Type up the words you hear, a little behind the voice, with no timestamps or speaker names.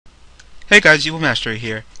Hey guys, Yubel Master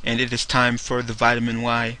here, and it is time for the Vitamin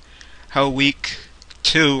Y Hell Week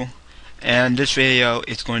 2, and this video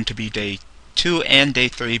is going to be day 2 and day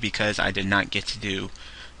 3 because I did not get to do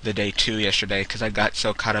the day 2 yesterday because I got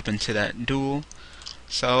so caught up into that duel.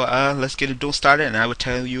 So let's get a duel started and I will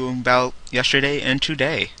tell you about yesterday and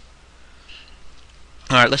today.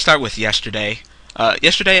 Alright, let's start with yesterday.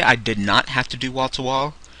 Yesterday I did not have to do wall to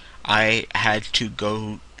wall. I had to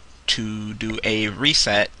go to do a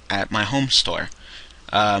reset at my home store.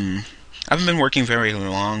 I haven't been working very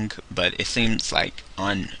long, but it seems like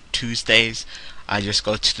on Tuesdays I just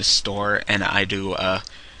go to the store and I do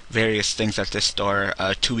various things at this store.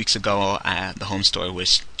 2 weeks ago at the home store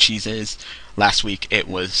was cheeses. Last week I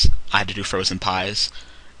had to do frozen pies.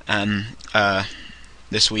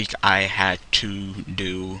 This week I had to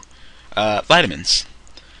do vitamins.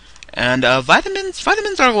 And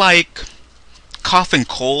vitamins are like cough and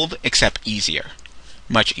cold, except easier.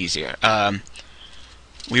 Much easier.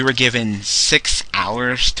 We were given 6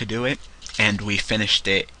 hours to do it, and we finished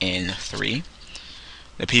it in 3.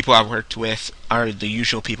 The people I worked with are the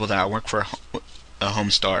usual people that I work for a home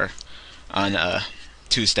store on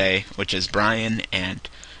Tuesday, which is Brian and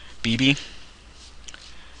BB.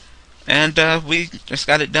 And we just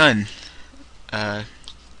got it done.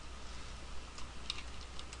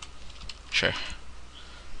 Sure.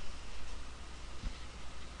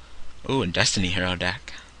 Ooh, and Destiny Hero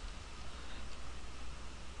deck.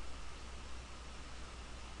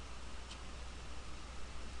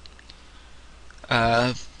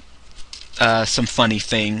 Some funny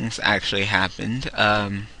things actually happened.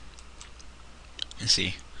 Let's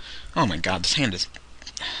see. Oh my god, this hand is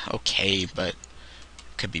okay, but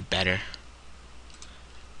could be better.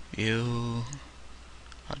 I'll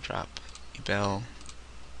drop Yubel.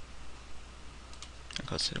 I'll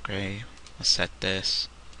go to the gray. I'll set this.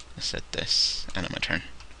 I'll set this, and on my turn.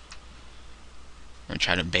 I'm gonna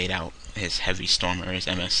try to bait out his Heavy Storm or his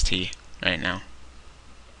MST right now.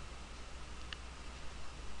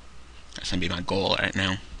 That's gonna be my goal right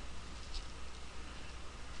now.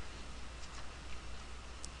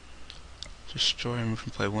 Destroy, remove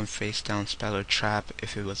and play one face down spell or trap.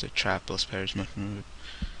 If it was a trap, those players must remove.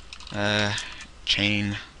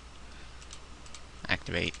 Chain.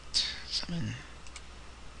 Activate. Summon.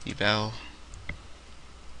 Yubel.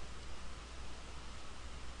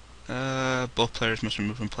 Both players must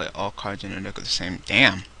remove and play all cards in their deck at the same.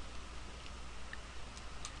 Damn.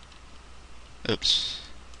 Oops.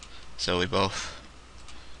 So we both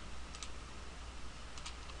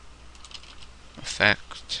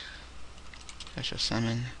effect. Special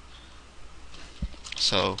summon.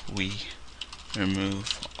 So we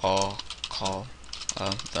remove all call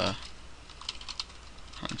of the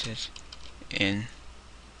hunted in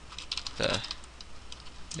the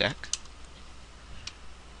deck.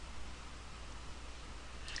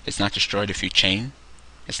 It's not destroyed if you chain.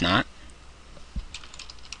 It's not.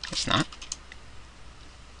 It's not.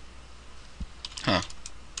 Huh.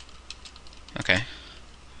 Okay.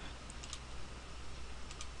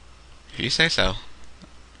 If you say so.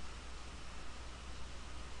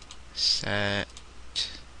 Set.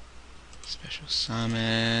 Special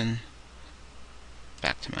summon.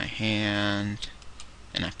 Back to my hand.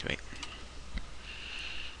 And activate.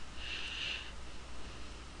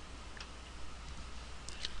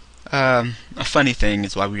 A funny thing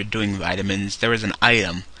is while we were doing vitamins, there was an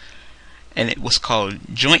item, and it was called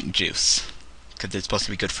joint juice, because it's supposed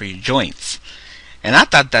to be good for your joints. And I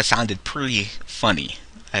thought that sounded pretty funny.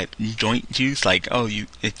 Like, joint juice, like, oh,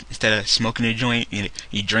 instead of smoking a joint,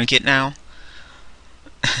 you drink it now.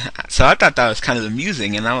 So I thought that was kind of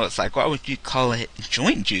amusing, and I was like, why would you call it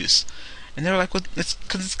joint juice? And they were like, well, it's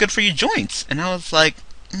because it's good for your joints. And I was like,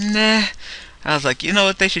 nah. I was like, you know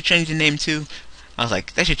what they should change the name to? I was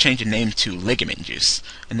like, they should change the name to ligament juice.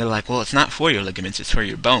 And they're like, well, it's not for your ligaments, it's for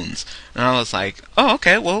your bones. And I was like, oh,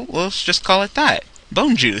 okay, well, let's just call it that.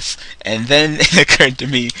 Bone juice. And then it occurred to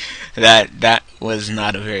me that that was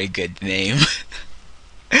not a very good name.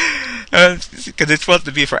 Because it's supposed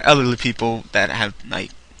to be for elderly people that have,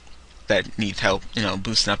 like, that need help,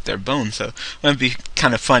 boosting up their bones. So it would be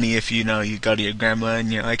kind of funny if, you go to your grandma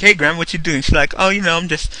and you're like, hey, grandma, what you doing? She's like, oh, I'm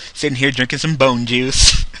just sitting here drinking some bone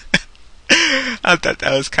juice. I thought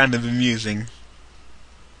that was kind of amusing.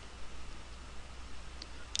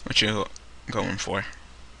 What you going for?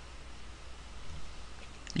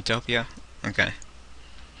 Utopia? Okay.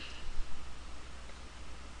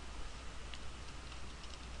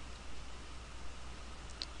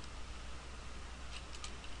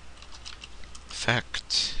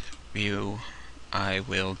 Effect. View. I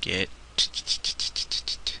will get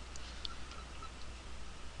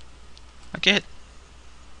I get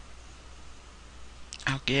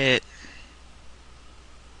I'll get...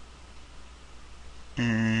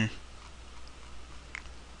 I'll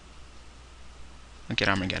get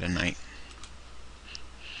Armageddon Knight.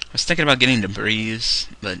 I was thinking about getting the Breeze,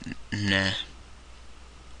 but nah.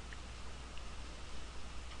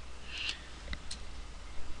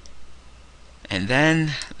 And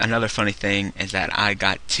then, another funny thing is that I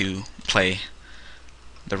got to play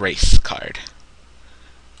the race card.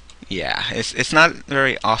 Yeah, it's not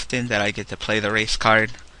very often that I get to play the race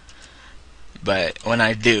card, but when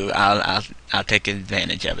I do, I'll take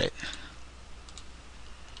advantage of it.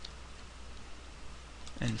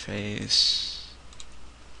 End phase.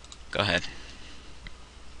 Go ahead.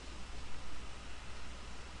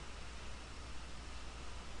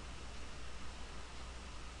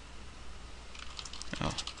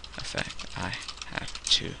 Oh, effect. I have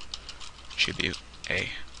to tribute a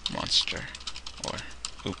monster or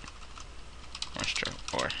monster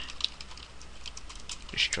or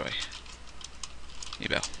destroy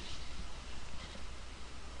Yubel.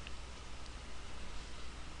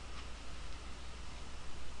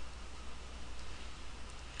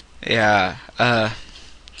 Yeah,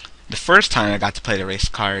 the first time I got to play the race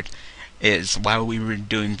card is while we were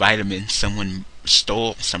doing vitamins, someone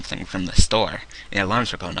stole something from the store. And the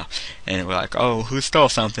alarms were going off. And we're like, oh, who stole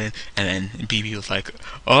something? And then BB was like,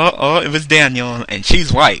 oh, it was Daniel. And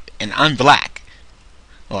she's white. And I'm black.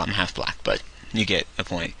 Well, I'm half black, but you get the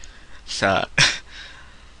point. So,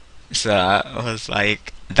 so I was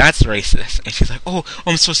like, that's racist. And she's like, oh,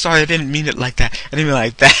 I'm so sorry. I didn't mean it like that. I didn't mean it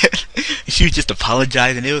like that. And she would just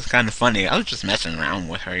apologize, and it was kind of funny. I was just messing around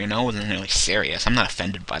with her, you know. I wasn't really serious. I'm not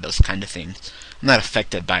offended by those kind of things. I'm not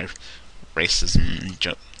affected by racism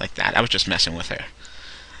and like that. I was just messing with her.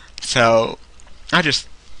 So, I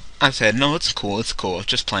said, no, it's cool,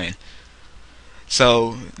 just playing.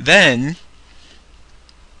 So, then,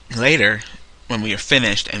 later, when we were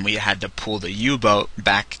finished and we had to pull the U-boat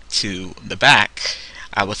back to the back,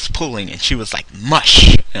 I was pulling and she was like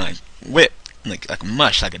mush, and like whip, like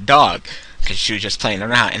mush, like a dog, because she was just playing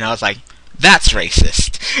around, and I was like, that's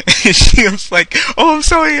racist. And she was like, oh, I'm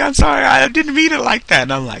sorry, I didn't mean it like that.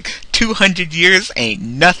 And I'm like, 200 years ain't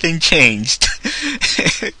nothing changed.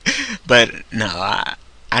 But no,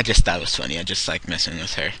 I just thought it was funny. I just like messing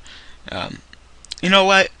with her. You know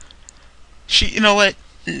what?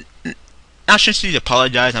 Now since she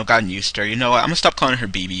apologized, I've gotten used to her. You know what? I'm gonna stop calling her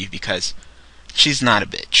BB because she's not a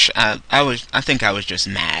bitch. I think I was just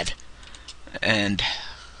mad, and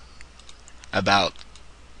about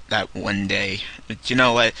that one day. But you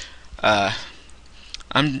know what? We're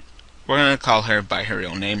gonna call her by her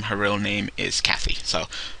real name. Her real name is Kathy. So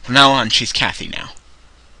from now on, she's Kathy now,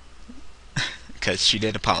 because she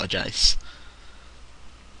did apologize.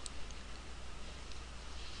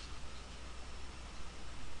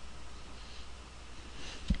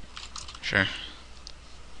 Sure.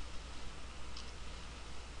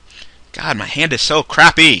 God, my hand is so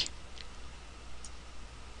crappy.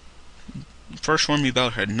 First one we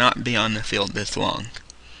both had not be on the field this long.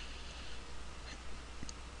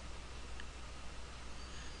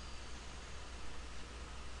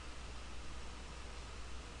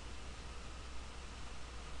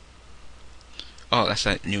 Oh, that's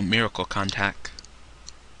that new miracle contact.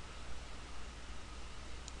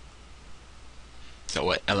 So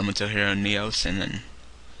what? Elemental Hero Neos, and then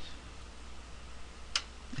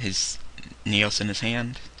his Neos in his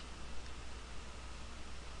hand.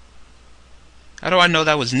 How do I know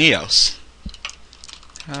that was Neos?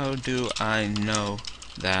 How do I know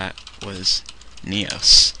that was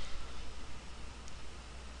Neos?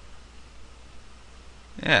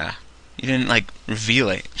 Yeah, you didn't like reveal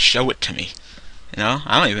it, show it to me. You know,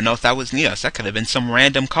 I don't even know if that was Neos. That could have been some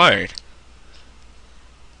random card.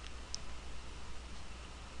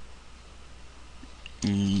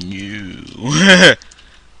 No.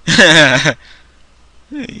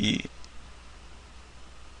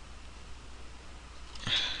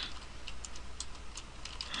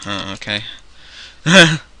 Okay.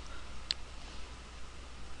 I'm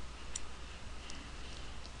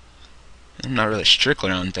not really strict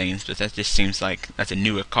on things, but that just seems like that's a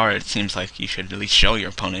newer card. It seems like you should at least show your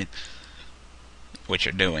opponent what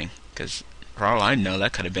you're doing, because for all I know,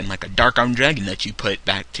 that could have been like a Dark Arm Dragon that you put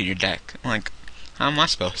back to your deck. I'm like, how am I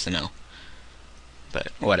supposed to know? But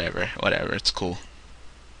whatever, it's cool.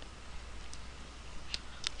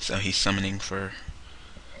 So he's summoning for...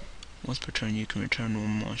 Once per turn, you can return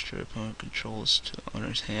one monster opponent controls to the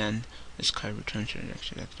owner's hand. This card returns to your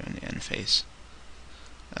extra deck during the end phase.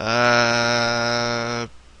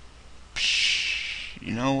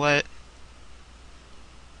 You know what?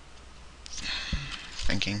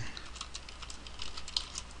 Thinking.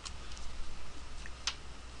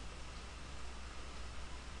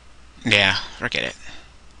 Yeah, forget it.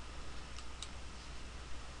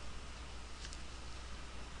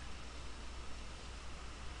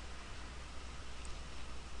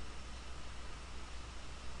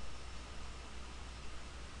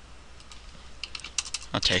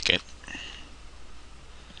 I'll take it.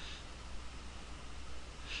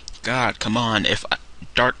 God, come on. If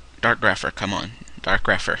Dark Grepher, come on. Dark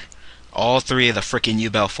Grepher. All three of the frickin'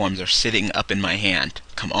 Yubel forms are sitting up in my hand.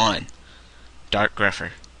 Come on. Dark Grepher.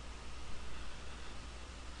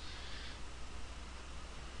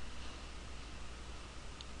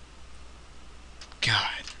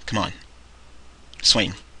 God, come on.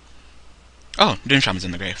 Swing. Oh, Doom Shaman's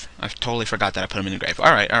in the grave. I totally forgot that I put him in the grave.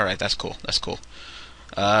 Alright, that's cool. That's cool.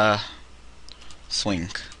 Swing.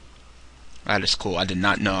 That is cool. I did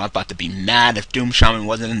not know. I'm about to be mad if Doom Shaman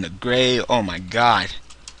wasn't in the grave. Oh my god.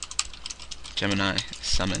 Gemini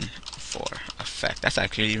summon for effect. That's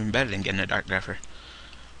actually even better than getting a Dark Grepher.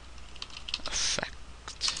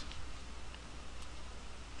 Effect.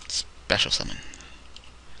 Special summon.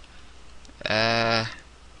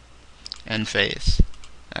 End phase.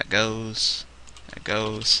 That goes. That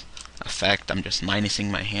goes. Effect. I'm just minusing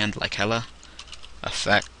my hand like hella.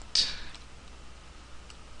 Effect.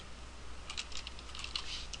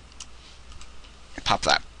 Pop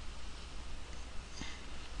that.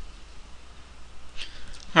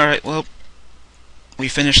 Alright, well, we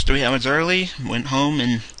finished 3 hours early, went home,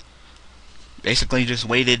 and basically just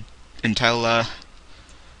waited until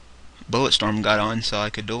Bulletstorm got on so I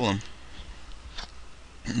could duel him.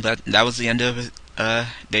 But that was the end of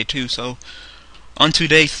day 2, so on to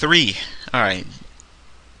day 3. Alright.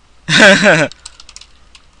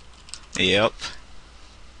 Yep.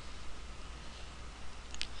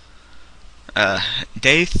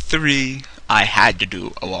 Day 3, I had to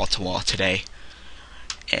do a wall-to-wall today.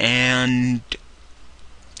 And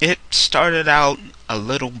it started out a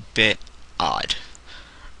little bit odd.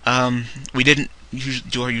 We didn't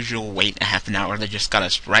do our usual wait a half an hour. They just got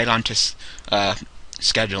us right onto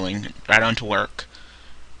scheduling, right onto work.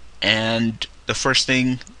 And the first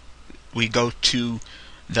thing, we go to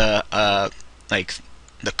the like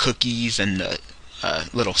the cookies and the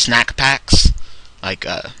little snack packs, like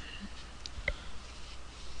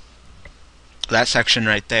that section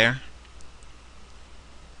right there.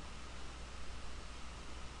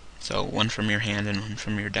 So one from your hand and one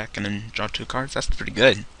from your deck, and then draw 2 cards. That's pretty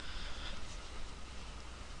good.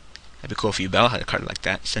 That'd be cool if Yubel had a card like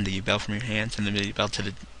that. Send a Yubel from your hand, send a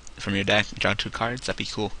Yubel from your deck, draw 2 cards. That'd be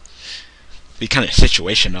cool. Be kind of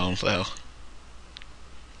situational though.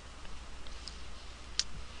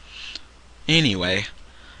 Anyway,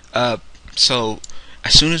 so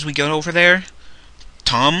as soon as we get over there,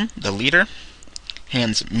 Tom, the leader,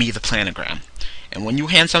 hands me the planogram. And when you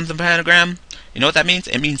hand someone the planogram, you know what that means?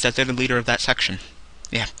 It means that they're the leader of that section.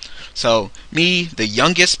 Yeah. So, me, the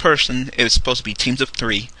youngest person, it was supposed to be teams of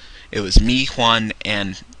 3. It was me, Juan,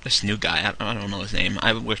 and this new guy. I don't know his name.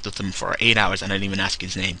 I worked with him for 8 hours and I didn't even ask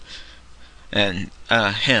his name. And,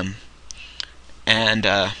 him.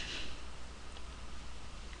 And,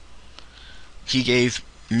 he gave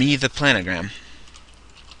me the planogram.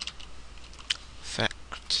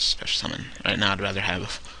 Effect, special summon. Right now I'd rather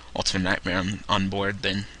have Ultimate Nightmare on board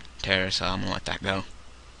than Terror, so I'm gonna let that go.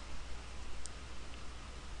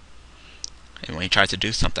 And when he tries to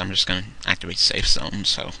do something, I'm just gonna activate Safe Zone,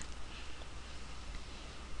 so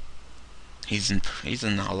he's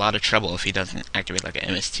in a lot of trouble if he doesn't activate like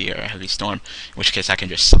an MST or a Heavy Storm, in which case I can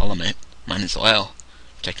just solemn it. Might as well.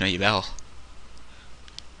 Protect my Yubel.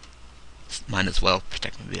 Might as well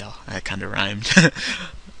protect my Yubel. That kinda rhymed.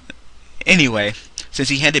 Anyway, since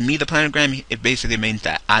he handed me the planogram, it basically means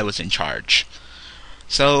that I was in charge.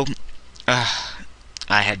 So,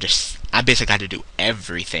 I basically had to do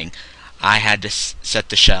everything. I had to set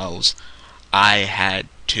the shelves. I had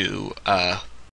to